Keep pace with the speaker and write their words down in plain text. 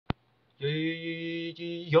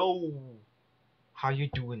Yo, how you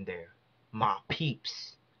doing there? My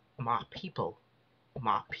peeps, my people,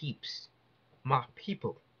 my peeps, my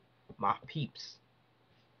people, my peeps.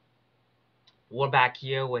 We're back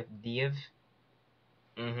here with Diez.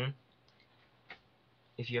 Mm-hmm.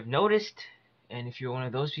 If you have noticed, and if you're one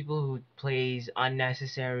of those people who plays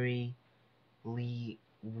unnecessarily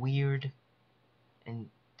weird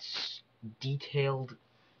and detailed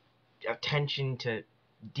attention to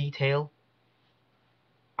detail,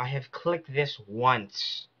 I have clicked this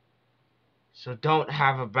once. So don't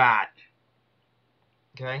have a bat.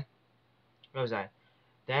 Okay? What was that?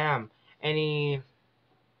 Damn. Any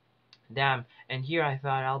Damn. And here I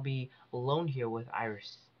thought I'll be alone here with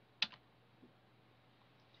Iris.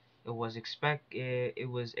 I was expecting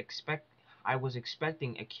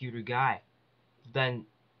a cuter guy. Then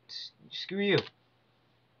screw you.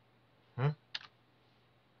 Huh?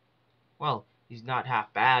 Well, he's not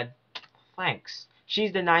half bad. Thanks.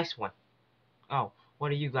 She's the nice one. Oh,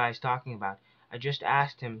 what are you guys talking about? I just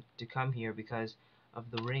asked him to come here because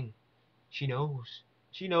of the ring. She knows.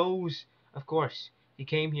 She knows. Of course. He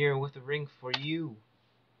came here with a ring for you.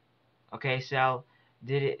 Okay, Sal,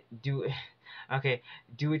 did it do it? Okay,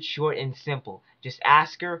 do it short and simple. Just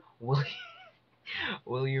ask her,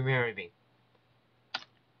 will you marry me?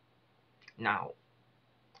 Now,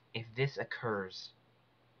 if this occurs,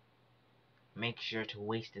 make sure to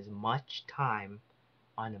waste as much time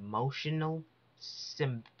on emotional,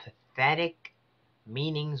 sympathetic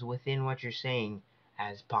meanings within what you're saying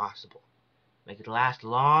as possible. Make it last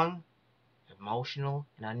long, emotional,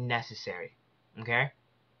 and unnecessary. Okay?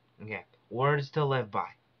 Okay. Words to live by.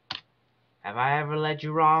 Have I ever led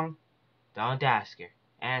you wrong? Don't ask her.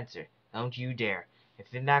 Answer. Don't you dare.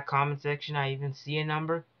 If in that comment section I even see a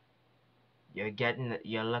number, you're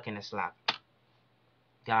looking to slap.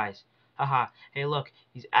 Guys. Haha. Hey look,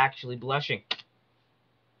 he's actually blushing.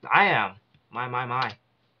 I am. My.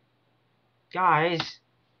 Guys.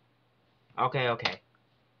 Okay.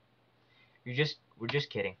 We're just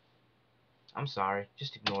kidding. I'm sorry.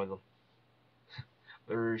 Just ignore them.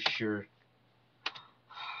 Sure.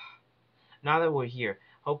 Now that we're here,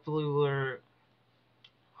 hopefully,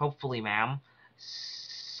 ma'am,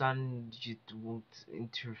 son, you won't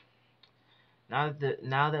inter. Now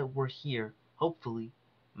that we're here, hopefully,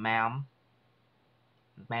 ma'am.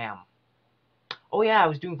 Oh yeah, I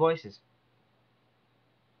was doing voices.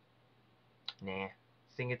 Nah,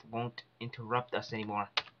 Sing It won't interrupt us anymore.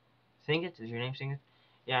 Sing It? Is your name Sing It?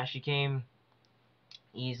 Yeah,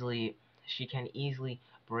 easily. She can easily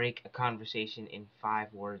break a conversation in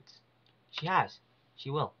 5 words. She has. She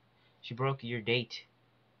will. She broke your date.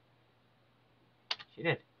 She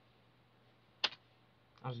did.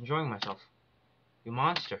 I was enjoying myself. You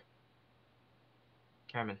monster.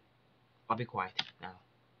 Carmen, I'll be quiet now.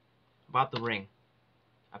 About the ring.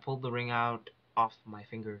 I pulled the ring out off my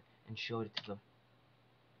finger and showed it to them.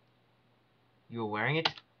 You were wearing it?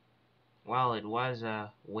 Well, it was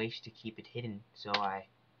a wish to keep it hidden, so I...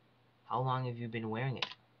 How long have you been wearing it?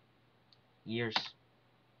 Years.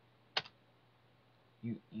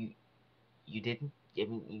 You didn't? I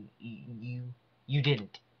mean, you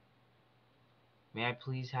didn't. May I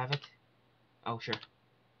please have it? Oh, sure.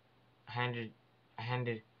 I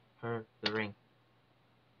handed her the ring.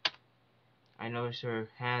 I noticed her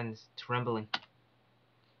hands trembling.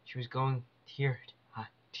 She was going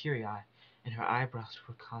teary-eyed, and her eyebrows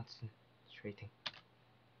were concentrating.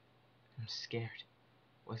 I'm scared.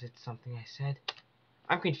 Was it something I said?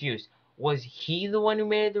 I'm confused. Was he the one who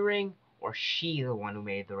made the ring, or she the one who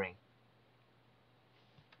made the ring?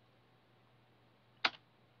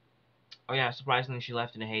 Oh yeah, surprisingly she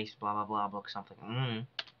left in a haste, blah blah blah, book something.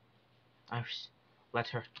 I let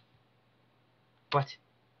her. But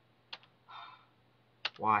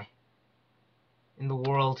why in the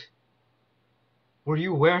world were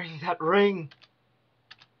you wearing that ring?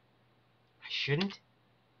 I shouldn't?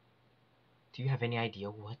 Do you have any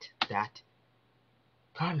idea what that...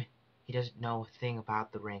 Carmen, he doesn't know a thing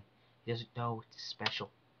about the ring. He doesn't know it's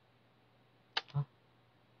special. Huh?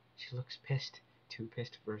 She looks pissed. Too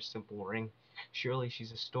pissed for a simple ring. Surely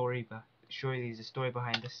there's a story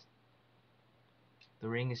behind this. The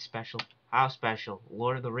ring is special. How special?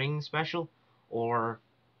 Lord of the Rings special? Or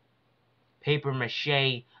paper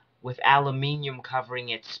mache with aluminium covering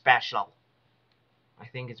it special? I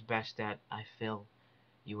think it's best that I fill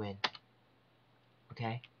you in.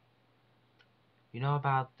 Okay? You know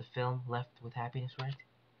about the film Left with Happiness, right?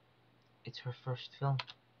 It's her first film.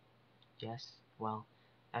 Yes, well,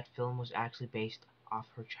 that film was actually based off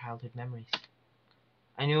her childhood memories.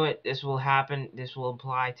 I knew it. This will happen. This will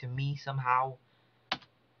apply to me somehow.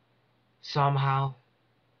 Somehow.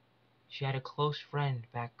 She had a close friend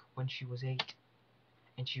back when she was 8,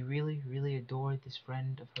 and she really, really adored this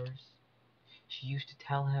friend of hers. She used to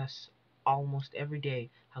tell us almost every day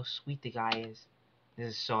how sweet the guy is. This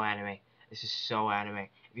is so anime. This is so anime.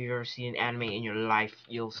 If you've ever seen an anime in your life,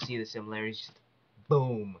 you'll see the similarities. Just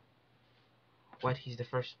boom. What? He's the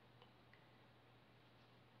first.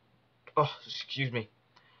 Oh, excuse me.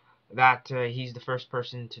 That he's the first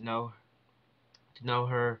person to know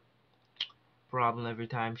her problem every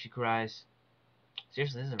time she cries.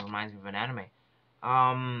 Seriously, this reminds me of an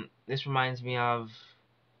anime. This reminds me of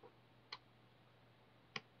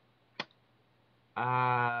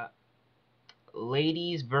uh,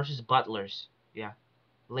 ladies versus butlers. Yeah,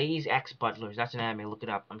 ladies x butlers. That's an anime. Look it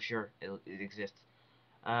up. I'm sure it exists.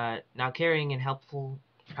 Now caring and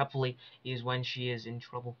helpfully is when she is in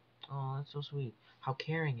trouble. Oh, that's so sweet. How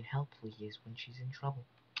caring and helpful he is when she's in trouble.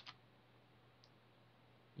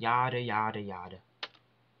 Yada yada yada.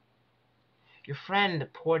 Your friend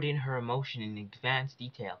poured in her emotion in advanced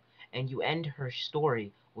detail, and you end her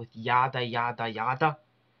story with yada yada yada.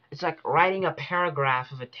 It's like writing a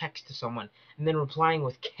paragraph of a text to someone and then replying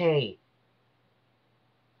with K.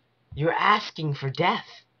 You're asking for death.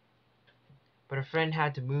 But her friend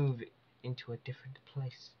had to move into a different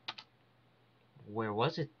place. Where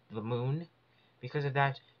was it? The moon? Because of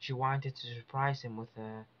that, she wanted to surprise him with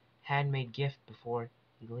a handmade gift before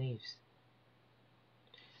he leaves.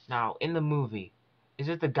 Now, in the movie, is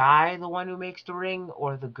it the guy the one who makes the ring,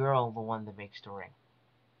 or the girl the one that makes the ring?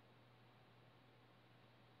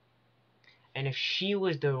 And if she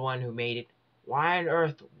was the one who made it, why on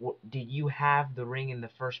earth did you have the ring in the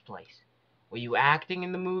first place? Were you acting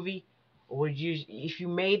in the movie? Or would you, if you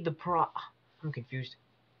made the I'm confused.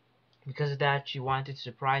 Because of that, she wanted to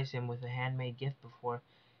surprise him with a handmade gift before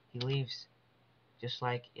he leaves. Just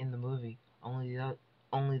like in the movie, only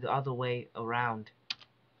the other way around.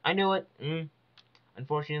 I knew it!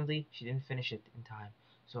 Unfortunately, she didn't finish it in time,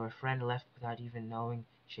 so her friend left without even knowing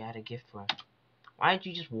she had a gift for him. Why didn't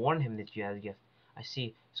you just warn him that you had a gift? I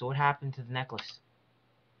see. So what happened to the necklace?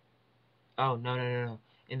 Oh, no, no, no, no.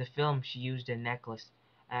 In the film, she used a necklace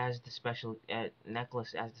as the special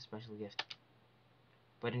gift.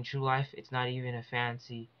 But in true life, it's not even as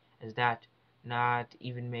fancy as that. Not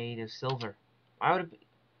even made of silver. Why would it be?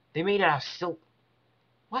 They made it out of silk.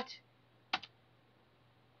 What?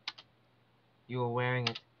 You were wearing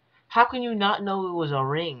it. How can you not know it was a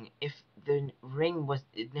ring if the ring was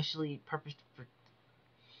initially purposed for...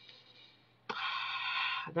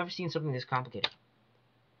 I've never seen something this complicated.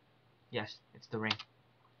 Yes, it's the ring.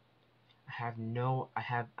 I have no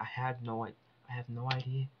idea.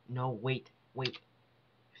 No, wait.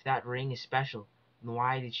 If that ring is special, then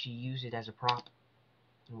why did she use it as a prop?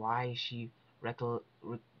 And why is she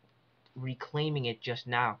reclaiming it just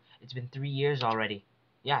now? It's been 3 years already.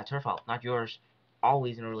 Yeah, it's her fault, not yours.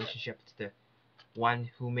 Always in a relationship, it's the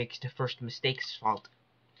one who makes the first mistake's fault,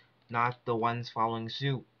 not the ones following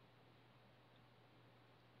suit.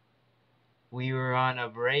 We were on a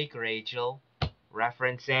break, Rachel.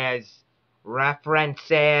 References.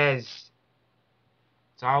 References.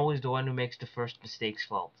 It's always the one who makes the first mistake's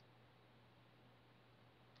fault.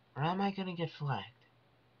 Or am I gonna get flagged?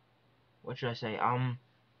 What should I say?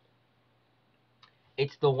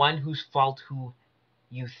 It's the one whose fault who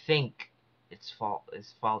you think it's fault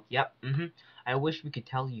is fault. Yep. I wish we could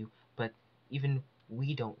tell you, but even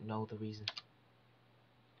we don't know the reason.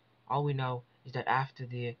 All we know is that after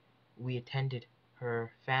we attended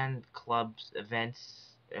her fan club's event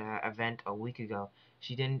a week ago,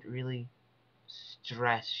 she didn't really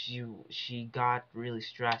stress. She got really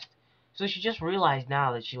stressed. So she just realized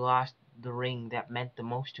now that she lost the ring that meant the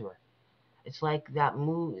most to her. It's like that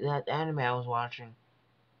anime I was watching.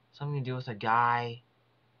 Something to do with a guy,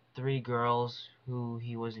 3 girls who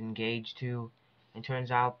he was engaged to, and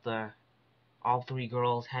turns out all 3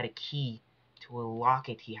 girls had a key to a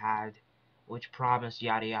locket he had, which promised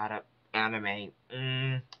yada yada anime.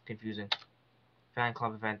 Confusing. Fan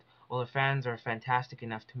club event. Well, her fans are fantastic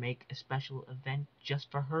enough to make a special event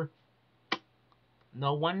just for her.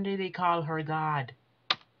 No wonder they call her God.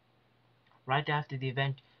 Right after the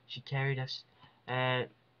event, she carried us.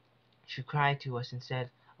 She cried to us and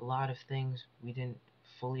said a lot of things we didn't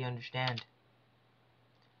fully understand,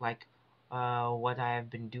 like what I have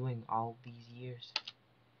been doing all these years.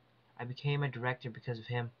 I became a director because of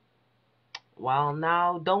him. Well,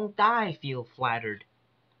 now don't I feel flattered?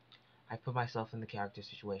 I put myself in the character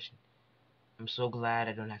situation. I'm so glad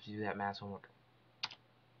I don't have to do that math homework.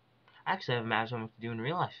 I actually have math homework to do in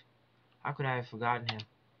real life. How could I have forgotten him?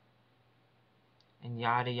 And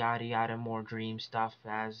yada yada yada, more dream stuff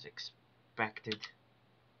as expected.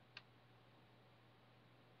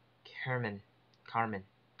 Carmen, Carmen,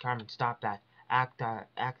 Carmen, stop that. Act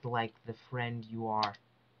like the friend you are.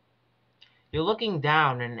 You're looking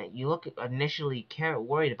down, and you look initially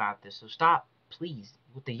worried about this. So stop, please,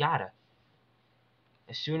 with the yada.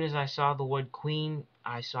 As soon as I saw the word queen,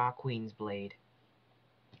 I saw Queen's Blade.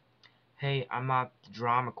 Hey, I'm not the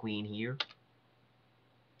drama queen here.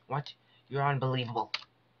 What? You're unbelievable.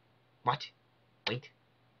 What? Wait.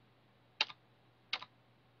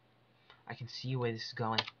 I can see where this is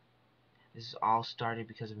going. This is all started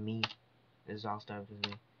because of me. This is all started because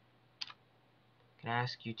of me. Can I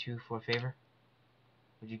ask you two for a favor?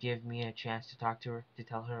 Would you give me a chance to talk to her, to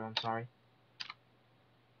tell her I'm sorry?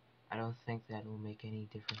 I don't think that will make any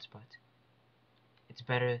difference, but it's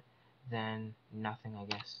better than nothing, I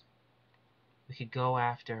guess. We could go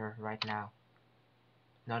after her right now.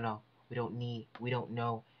 No, we don't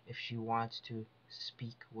know if she wants to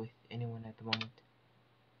speak with anyone at the moment.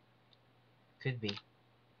 Could be.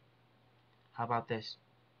 How about this?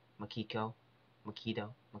 Makito,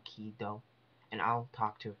 and I'll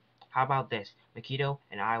talk to her. How about this? Makito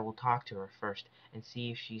and I will talk to her first and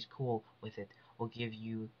see if she's cool with it. We'll give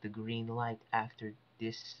you the green light after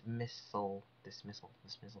dismissal.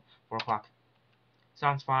 4 o'clock.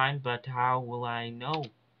 Sounds fine, but how will I know?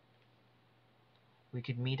 We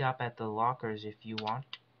could meet up at the lockers if you want.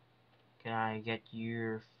 Can I get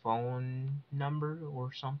your phone number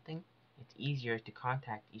or something? It's easier to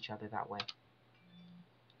contact each other that way.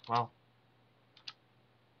 Well,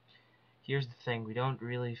 here's the thing, we don't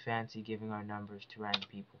really fancy giving our numbers to random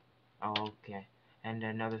people. Oh, okay. And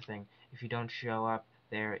another thing, if you don't show up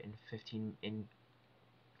there in 15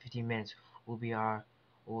 minutes, we'll be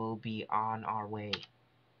on our way.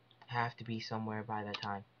 Have to be somewhere by that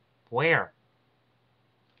time. Where?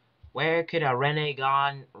 Where could a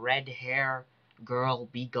renegade red hair girl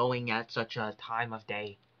be going at such a time of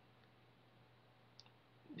day?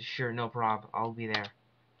 Sure, no prob. I'll be there.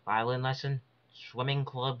 Violin lesson? Swimming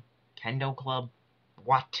club? Kendo club?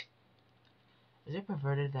 What? Is it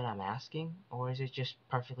perverted that I'm asking, or is it just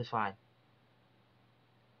perfectly fine?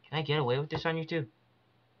 Can I get away with this on YouTube?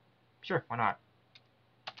 Sure, why not?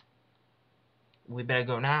 We better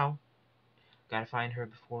go now. Gotta find her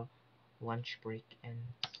before lunch break ends.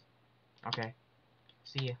 Okay,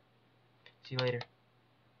 see ya. See you later.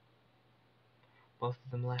 Both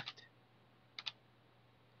of them left.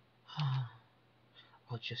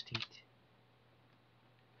 I'll just eat.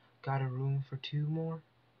 Got a room for 2 more?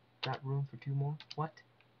 Got room for 2 more? What?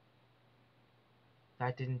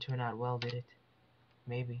 That didn't turn out well, did it?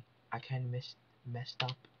 Maybe. I kinda messed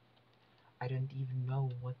up. I didn't even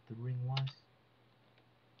know what the ring was.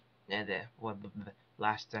 Yeah, the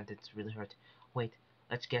last sentence really hurt. Wait,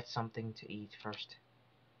 let's get something to eat first.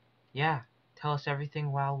 Yeah, tell us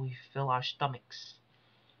everything while we fill our stomachs.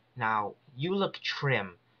 Now, you look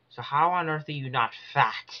trim, so how on earth are you not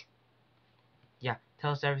fat? Yeah,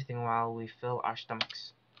 tell us everything while we fill our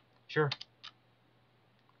stomachs. Sure.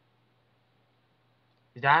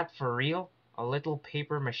 Is that for real? A little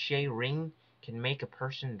paper mache ring can make a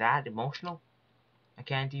person that emotional? I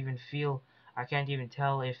can't even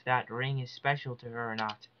tell if that ring is special to her or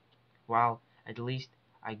not. Well, at least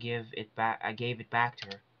I gave it back to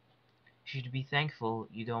her. She should be thankful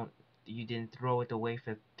you didn't throw it away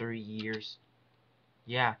for 3 years.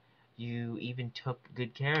 Yeah, you even took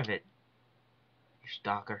good care of it, you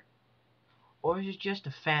stalker. Or is it just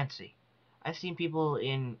a fancy? I've seen people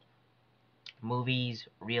in movies,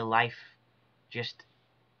 real life, just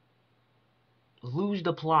lose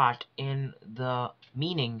the plot in the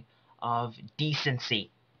meaning of decency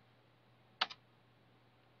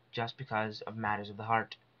just because of matters of the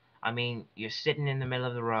heart. I mean, you're sitting in the middle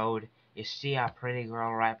of the road, you see a pretty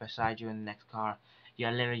girl right beside you in the next car, you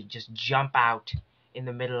literally just jump out in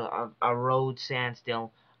the middle of a road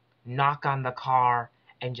standstill, knock on the car,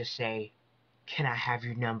 and just say, "Can I have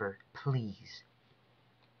your number, please?"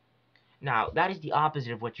 Now, that is the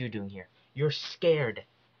opposite of what you're doing here. You're scared.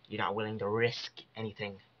 You're not willing to risk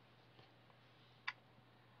anything.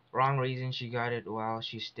 Wrong reason, she got it while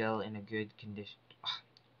she's still in a good condition.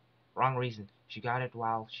 Wrong reason. She got it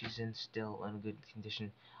while she's still in good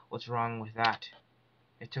condition. What's wrong with that?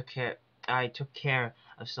 I took care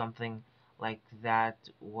of something like that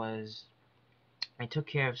was I took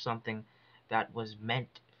care of something that was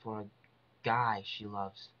meant for a guy she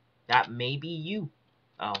loves. That may be you.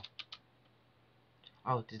 Oh.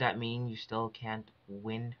 Oh, does that mean you still can't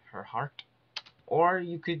win her heart? Or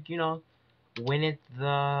you could, win it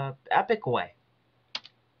the epic way.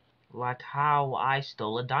 Like how I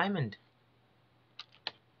stole a diamond.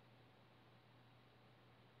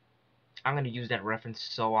 I'm gonna use that reference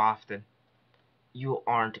so often. You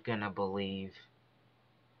aren't gonna believe.